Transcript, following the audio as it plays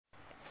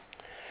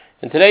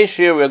In today's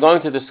shiur, we are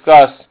going to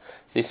discuss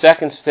the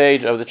second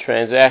stage of the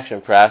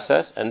transaction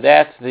process, and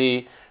that's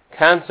the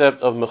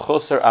concept of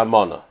mechusar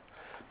amana.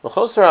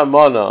 Mechusar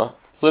amana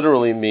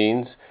literally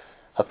means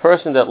a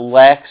person that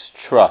lacks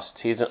trust.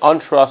 He's an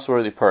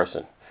untrustworthy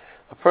person.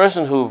 A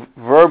person who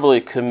verbally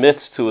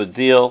commits to a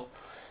deal,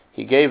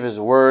 he gave his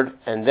word,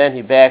 and then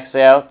he backs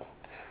out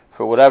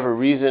for whatever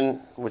reason,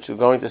 which we're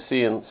going to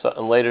see in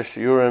later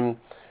shiurim,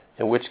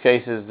 in which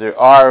cases there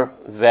are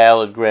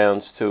valid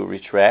grounds to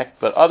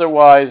retract, but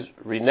otherwise,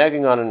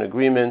 reneging on an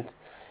agreement,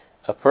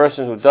 a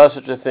person who does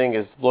such a thing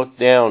is looked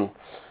down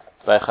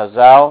by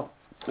Chazal.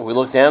 We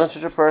look down on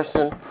such a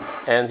person,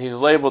 and he's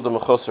labeled the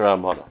mechusar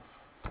amana.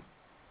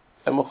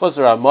 And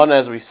mechusar amana,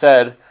 as we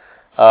said,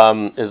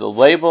 is a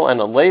label, and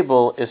a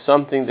label is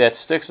something that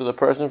sticks with a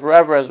person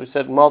forever, as we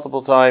said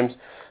multiple times,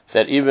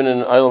 that even in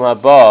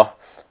Olam Haba,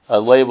 a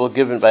label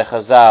given by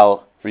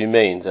Chazal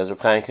remains, as Reb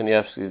Chaim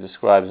Kanievsky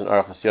describes in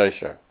Archas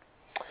Yosher.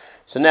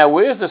 So now,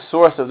 where's the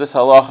source of this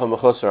halacha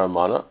mechusar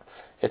amana?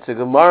 It's a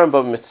Gemara in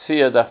Bava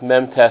Metzia Daf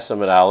Mem Tes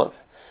Amud Aleph.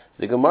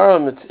 The Gemara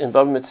in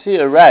Bava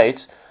Metzia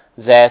writes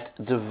that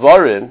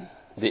Devarim,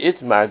 the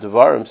Itmar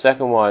Devarim,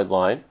 second wide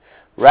line,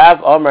 Rav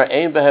Amar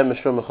Ein Behem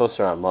Mishum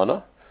mechusar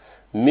amana.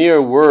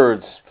 Mere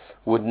words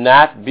would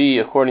not be,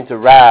 according to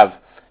Rav,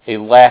 a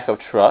lack of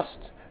trust.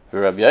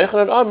 Rabbi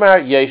Yochanan Amar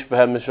Yesh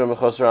Behem Mishum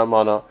mechusar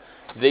amana.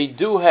 They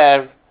do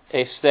have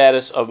a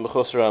status of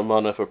mechusar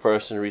amana if a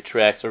person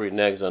retracts or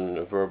reneges on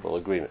a verbal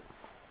agreement.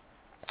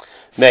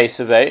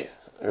 Meisavei,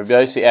 Rabbi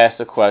Yossi asked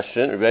a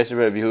question. Rabbi Yossi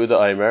Rabbi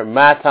Yehuda Omer,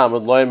 Ma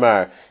Talmud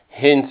Loymar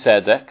Hin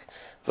Tzedek,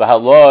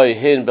 V'haloi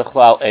Hin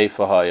Bechlal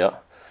Eifahaya.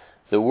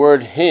 The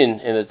word Hin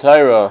in the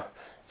Torah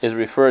is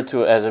referred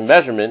to as a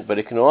measurement, but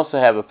it can also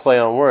have a play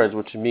on words,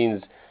 which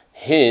means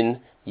Hin,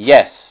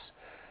 yes.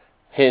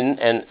 Hin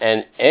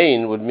and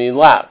Ein would mean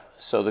Lav.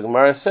 So the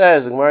Gemara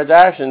says, the Gemara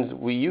Darshans,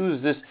 we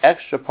use this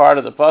extra part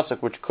of the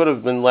pasuk, which could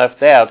have been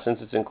left out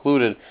since it's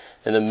included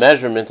in the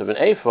measurement of an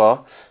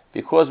ephah,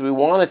 because we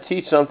want to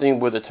teach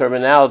something with the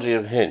terminology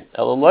of hin.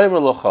 The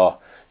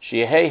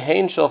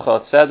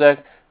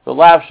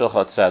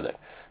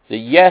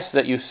yes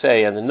that you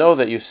say and the no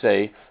that you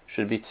say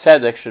should be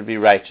tzedek, should be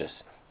righteous.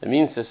 It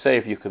means to say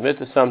if you commit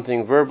to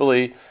something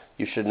verbally,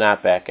 you should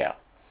not back out.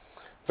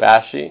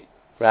 Rashi,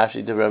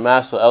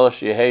 Devramaso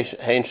Eloshi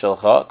Hein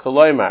Shalcha,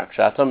 Kaloimar,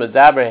 Kshatom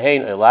Medaber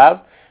Hein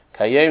Elav,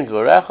 Kayem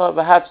Dvorecha,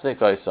 Vahatznek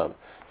Oisam.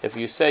 If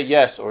you say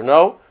yes or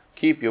no,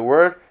 keep your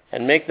word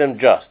and make them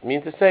just. It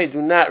means to say,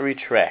 do not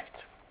retract.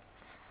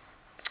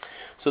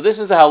 So this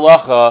is the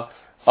halacha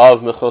of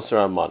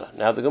mechusar amana.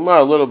 Now the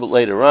Gemara a little bit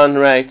later on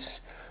writes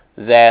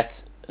that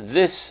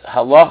this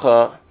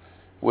halacha,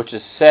 which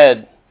is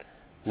said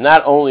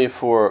not only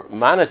for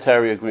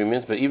monetary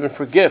agreements, but even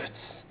for gifts.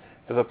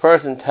 If a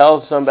person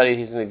tells somebody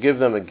he's going to give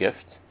them a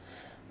gift,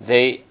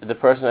 the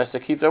person has to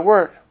keep their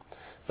word.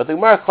 But the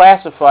Gemara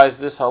classifies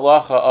this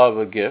halacha of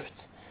a gift,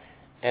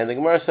 and the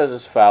Gemara says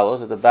as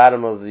follows, at the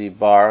bottom of the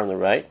bar on the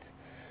right,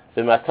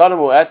 that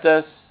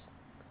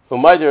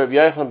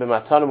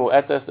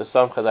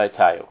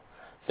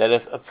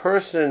if a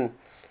person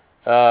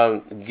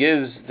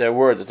gives their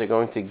word that they're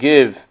going to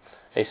give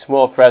a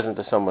small present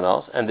to someone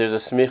else, and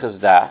there's a smichas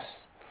das,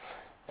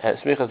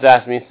 smichas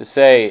das means to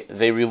say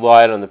they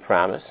relied on the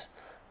promise,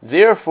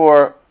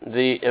 therefore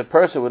a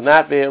person would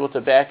not be able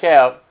to back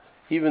out,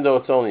 even though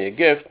it's only a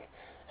gift,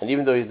 and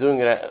even though he's doing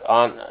it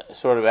on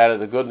sort of out of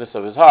the goodness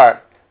of his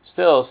heart,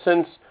 still,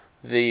 since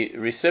the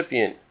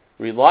recipient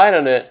relied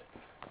on it,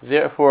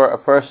 therefore a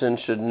person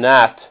should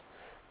not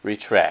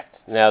retract.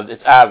 Now,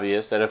 it's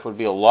obvious that if it would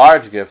be a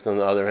large gift, on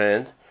the other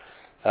hand,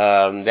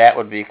 that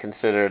would be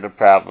considered a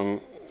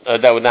problem.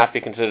 That would not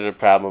be considered a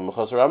problem of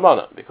mechusar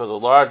amana, because a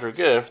larger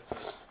gift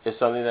is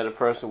something that a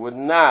person would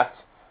not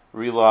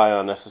rely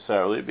on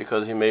necessarily,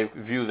 because he may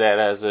view that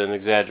as an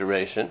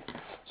exaggeration.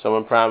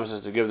 Someone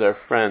promises to give their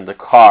friend a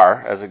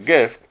car as a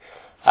gift.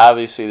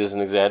 Obviously, there's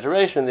an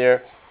exaggeration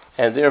there,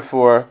 and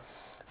therefore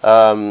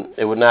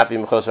it would not be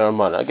mechusar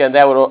amana. Again,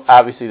 that would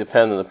obviously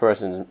depend on the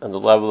person and the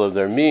level of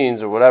their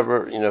means or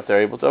whatever. If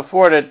they're able to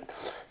afford it,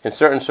 in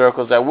certain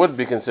circles that would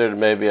be considered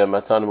maybe a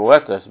matana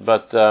muetas,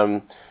 but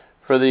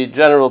for the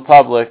general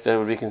public, that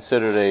would be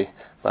considered a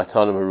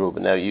matana meruba.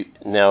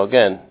 Now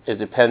again, it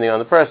depending on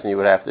the person, you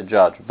would have to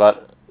judge.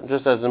 But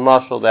just as a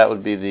mashal, that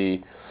would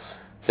be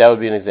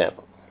an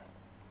example.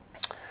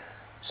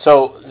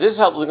 So this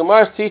the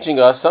Gemara is teaching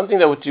us something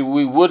that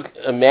we would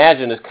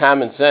imagine is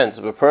common sense.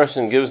 If a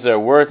person gives their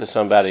word to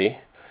somebody,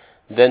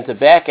 then to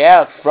back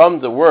out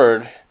from the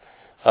word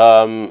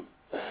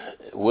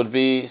would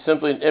be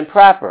simply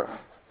improper.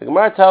 The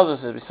Gemara tells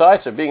us that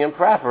besides it being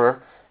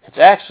improper, it's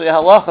actually a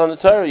halacha on the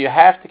Torah. You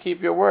have to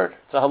keep your word.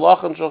 It's a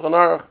halacha in Shulchan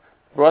Aruch,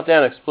 brought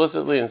down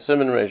explicitly in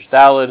Siman Reish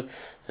Daled,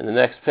 in the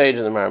next page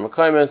in the Mar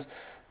Mekaymes.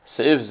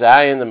 Seif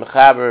Zayin, the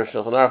Mechaber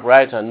Shulchan Aruch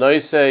writes on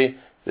Noisei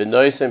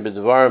v'Noisei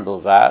b'Dvarim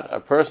Bilvad, a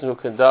person who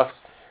conducts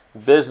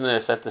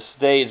business at the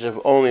stage of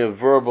only a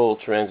verbal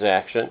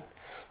transaction,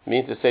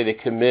 means to say they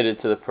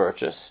committed to the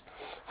purchase.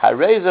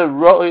 Hareza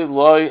roi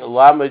loy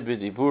lamed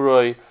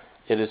b'diburoi.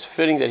 it is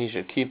fitting that he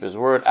should keep his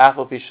word,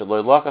 even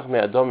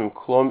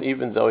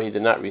though he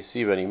did not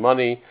receive any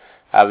money.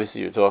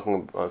 Obviously, you're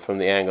talking from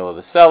the angle of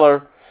the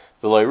seller.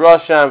 And there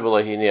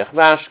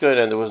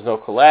was no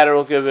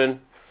collateral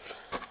given.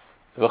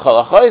 If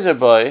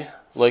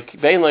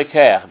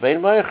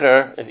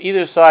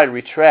either side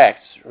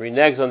retracts,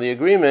 reneges on the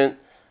agreement,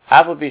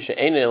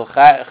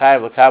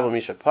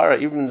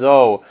 even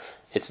though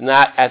it's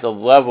not at the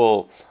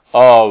level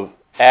of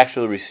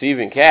actually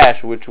receiving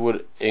cash, which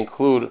would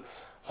include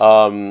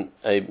a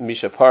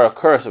mishapara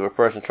curse if a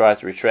person tries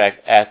to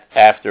retract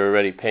after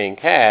already paying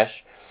cash.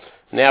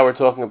 Now we're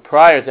talking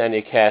prior to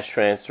any cash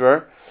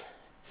transfer.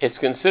 It's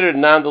considered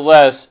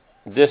nonetheless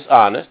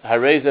dishonest.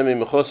 And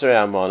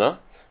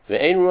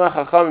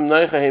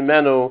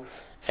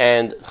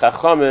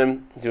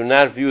Chachamim do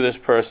not view this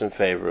person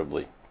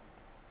favorably.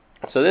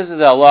 So this is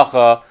the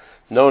halacha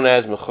known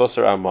as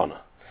Mechusar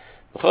Amana.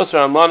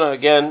 Mechusar Amana,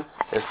 again,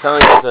 is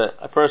telling us that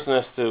a person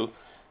has to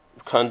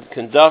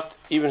conduct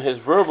even his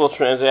verbal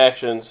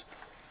transactions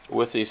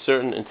with a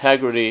certain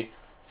integrity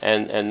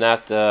and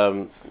not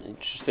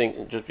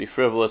just be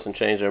frivolous and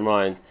change their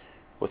mind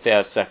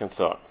without second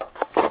thought.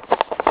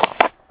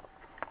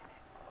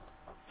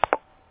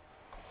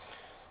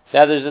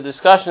 Now there's a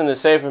discussion in the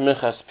Sefer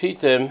Minchas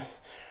Pitim,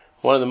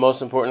 one of the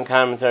most important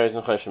commentaries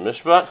in Choshen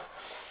Mishpat.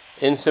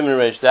 In Siman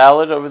Reish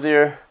Daled over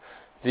there,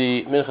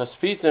 the Minchas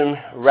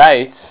Pitim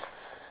writes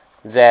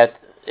that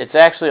it's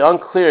actually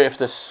unclear if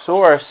the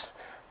source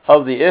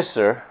of the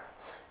Isser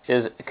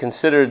is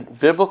considered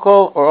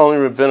biblical or only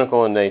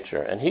rabbinical in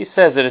nature. And he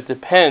says that it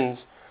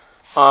depends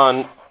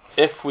on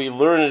if we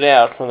learn it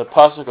out from the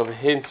pasuk of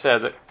Hin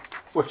Tzedek,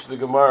 which the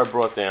Gemara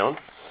brought down.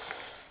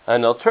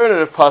 An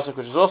alternative pasuk,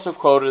 which is also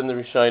quoted in the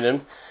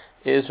Rishonim,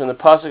 is from the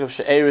pasuk of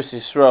She'eris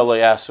Yisrael Lo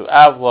Yasu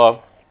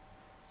Avla,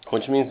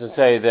 which means to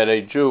say that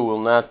a Jew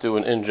will not do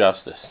an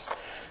injustice.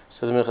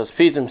 So the Minchas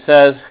Pitim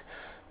says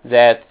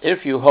that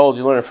if you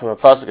learn it from a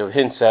pasuk of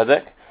Hin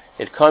Tzedek,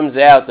 it comes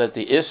out that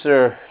the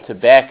Isser to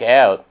back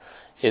out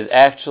is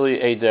actually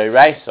a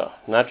Deraisa,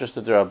 not just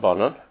a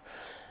Derabanan,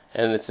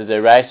 and it's a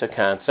Deraisa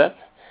concept.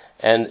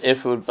 And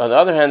on the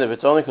other hand, if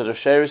it's only because of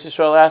She'eris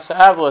Yisrael Asa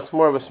Avla, it's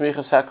more of a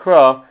Smichas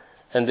Hakra,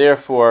 and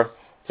therefore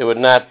it would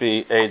not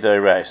be a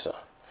Deraisa.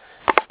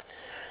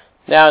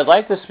 Now I'd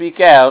like to speak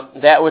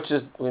out that which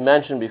is we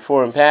mentioned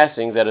before in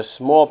passing, that a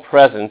small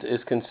present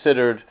is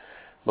considered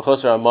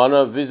Mechusar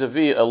Amana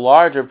vis-a-vis a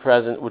larger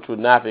present which would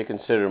not be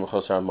considered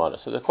Mechusar Amana.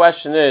 So the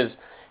question is,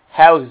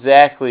 how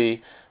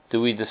exactly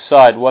do we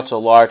decide what's a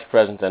large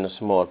present and a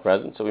smaller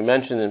present? So we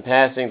mentioned in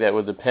passing that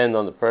would depend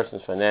on the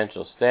person's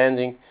financial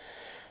standing.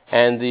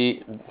 And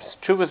the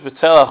Tshuvas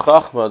B'Tzelach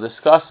Chachma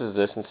discusses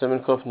this in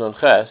Siman Kuf Nun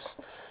Ches,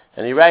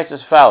 and he writes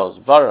as follows: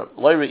 Bara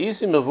loy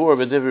reisi mavur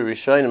b'divrei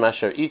rishonim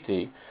asher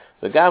iti,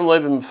 v'gam loy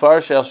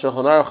b'mefarshei al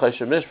Shulchan Aruch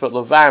Choshen Mishpat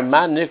lovar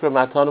man nikra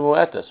matana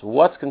mu'etas.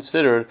 What's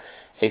considered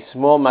a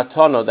small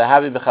matana, the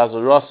havi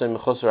b'chazorosei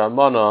mechusar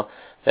amana,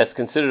 that's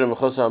considered a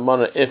mechusar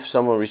amana if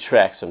someone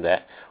retracts from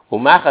that.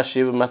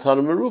 U'machashiv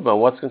matana meruba.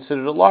 What's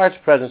considered a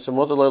large present? So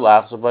mutar loy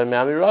lachzor by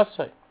mami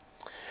rasei.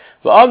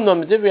 V'amno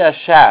medivrei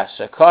hashas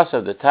because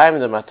of the time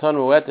of the matana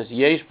mu'etas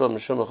yesh ba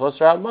mishum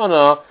mechusar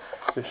amana.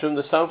 Mishum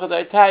the samcha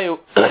daitayu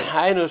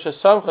hainu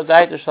shesamcha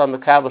daita shal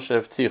mekabel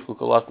shevtichu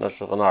kolot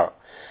nashulchan aruch.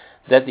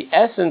 That the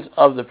essence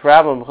of the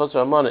problem of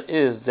Mechusar Amana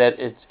is that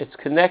it's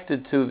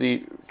connected to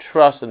the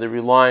trust and the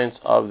reliance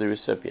of the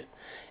recipient.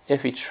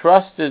 If he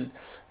trusted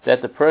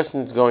that the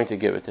person is going to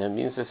give it to him,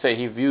 means to say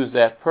he views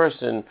that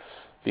person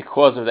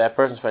because of that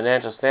person's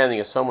financial standing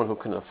as someone who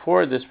can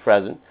afford this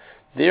present,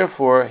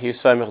 therefore he's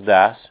samich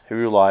das, he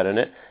relied on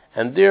it,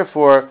 and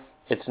therefore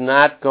it's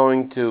not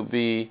going to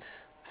be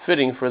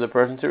fitting for the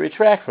person to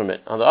retract from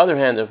it. On the other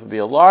hand, if it would be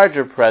a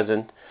larger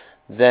present,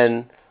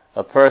 then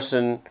a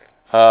person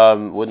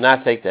would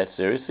not take that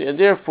seriously, and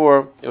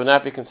therefore it would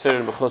not be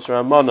considered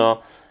Mechusar Amana.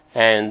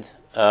 And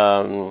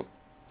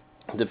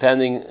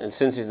depending, and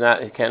since he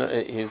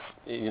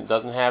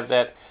doesn't have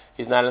that,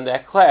 he's not in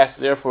that class.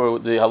 Therefore,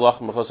 the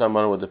halacha Mechusar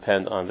Amana would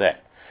depend on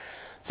that.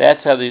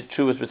 That's how the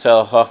Tshuvas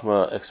B'Tzelach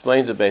Chachma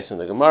explains it based on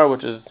the Gemara,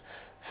 which is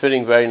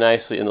fitting very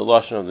nicely in the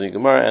lashon of the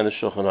Gemara and the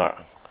Shulchan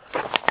Aruch.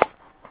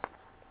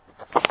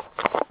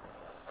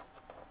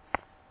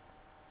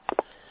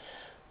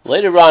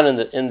 Later on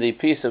in the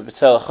piece of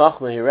B'Tzelach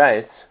Chachma, he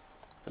writes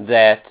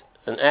that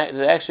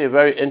there's actually a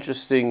very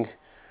interesting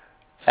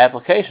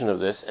application of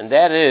this, and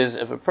that is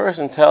if a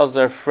person tells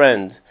their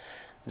friend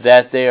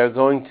that they are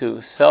going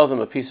to sell them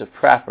a piece of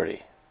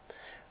property,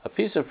 or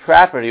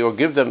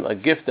gift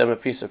them a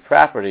piece of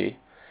property,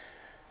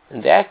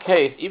 in that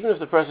case, even if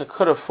the person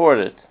could afford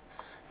it,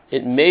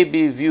 it may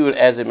be viewed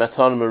as a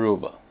matan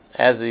meruba,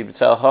 as the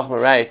B'Tzelach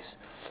Chachma writes.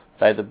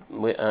 In Eisches,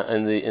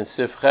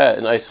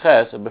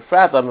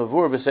 befrat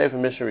amavur b'sefer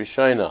Mishnah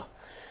Rishona.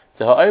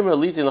 The ha'omer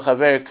litin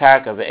l'chaver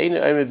karka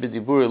ve'einu omer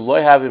b'dibur loy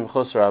havim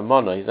mechusar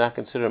amana. He's not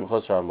considered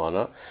mechusar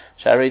amana.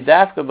 Sharei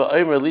dafka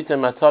ba'omer litin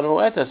matan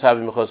mu'etas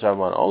havim mechusar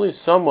amana. Only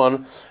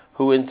someone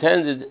who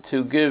intended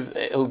to give,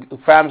 who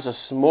promised a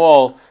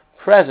small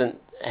present,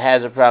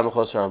 has a problem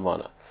mechusar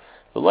amana.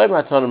 V'loy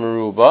matana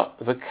meruba,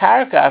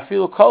 v'karka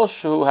afilu kol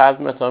shehu has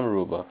matana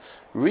meruba.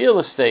 Real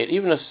estate,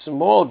 even a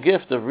small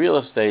gift of real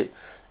estate,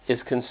 is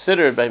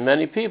considered by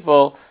many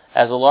people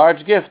as a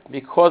large gift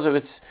because of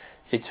its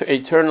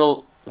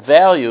eternal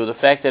value, the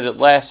fact that it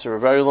lasts for a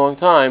very long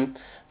time.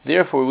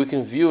 Therefore, we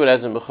can view it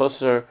as a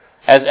mechusar,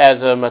 as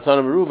a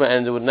matana meruba,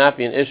 and it would not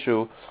be an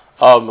issue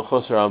of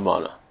mechusar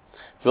amana.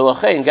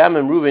 V'lachein gam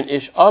Reuven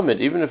ish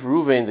amid, even if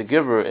Reuven the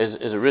giver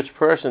is a rich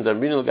person, then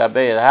rinul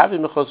gabei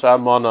having mechusar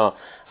amana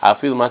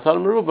afil matana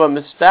meruba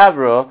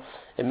mistavra.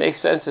 It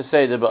makes sense to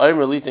say that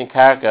ba'omer litin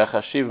karka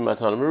chashiv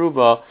matana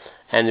meruba,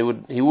 and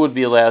he would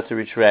be allowed to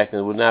retract,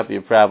 and it would not be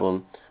a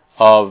problem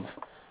of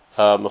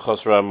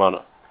mechusar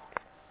amana.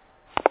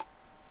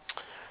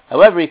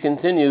 However, he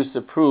continues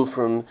to prove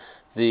from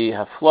the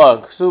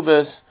Hafla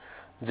Ksubis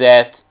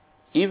that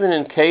even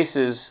in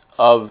cases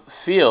of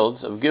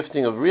fields, of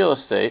gifting of real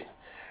estate,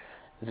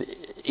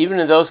 even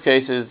in those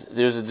cases,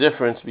 there's a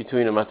difference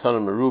between a matana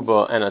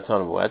meruba and a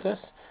matana muetas,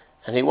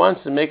 and he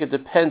wants to make it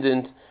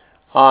dependent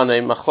on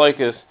a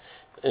machlokes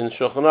in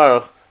Shulchan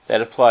Aruch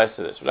that applies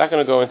to this. We're not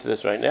going to go into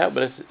this right now,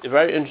 but it's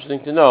very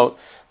interesting to note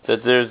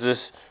that there's this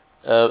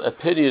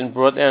opinion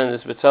brought down in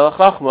this B'Tzelach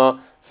Chachma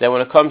that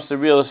when it comes to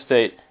real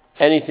estate,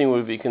 anything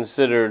would be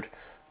considered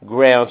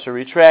grounds for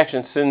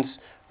retraction, since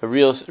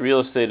real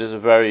estate is is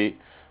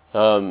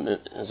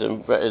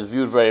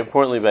viewed very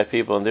importantly by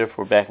people, and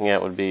therefore backing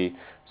out would be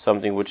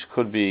something which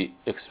could be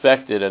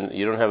expected, and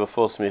you don't have a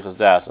full smichas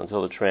das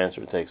until the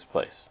transfer takes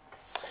place.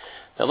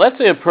 Now, let's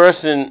say a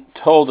person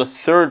told a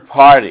third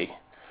party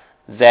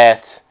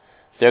that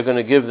they're going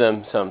to give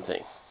them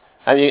something.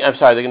 They're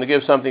going to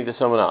give something to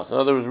someone else. In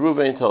other words,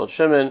 Reuven told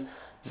Shimon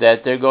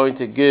that they're going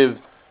to give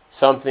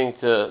something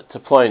to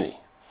Pliny,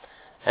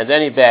 and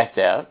then he backed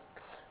out.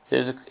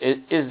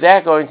 Is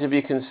that going to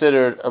be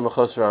considered a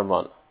mechusar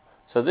amana?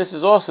 So this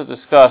is also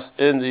discussed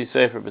in the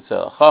Sefer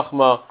B'Tzelach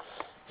Chachma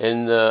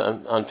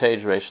on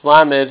page Reish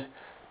Lamed.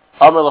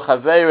 Amar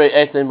l'chaveirei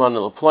etein mana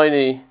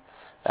l'Pliny.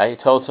 He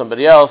told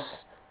somebody else,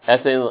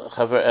 etein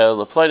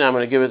l'Pliny, I'm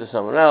going to give it to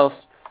someone else.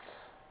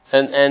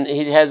 And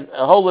he has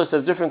a whole list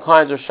of different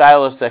kinds of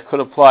shilas that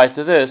could apply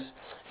to this.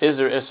 Is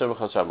there isur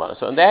mechusar amana?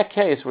 So in that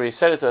case, where he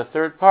said it to a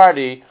third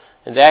party,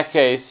 in that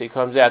case, it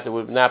comes out there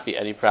would not be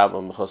any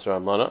problem with mechusar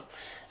amana.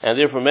 And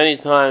therefore, many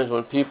times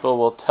when people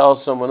will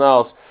tell someone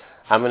else,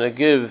 I'm going to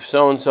give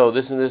so-and-so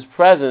this and this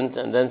present,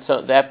 and then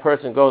that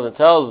person goes and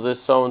tells this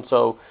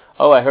so-and-so,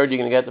 oh, I heard you're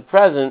going to get the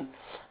present,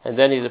 and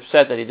then he's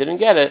upset that he didn't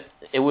get it,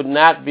 it would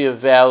not be a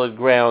valid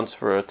grounds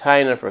for a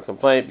taina, for a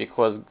complaint,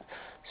 because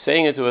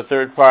saying it to a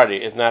third party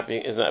would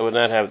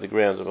not have the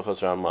grounds of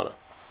mechusar amana.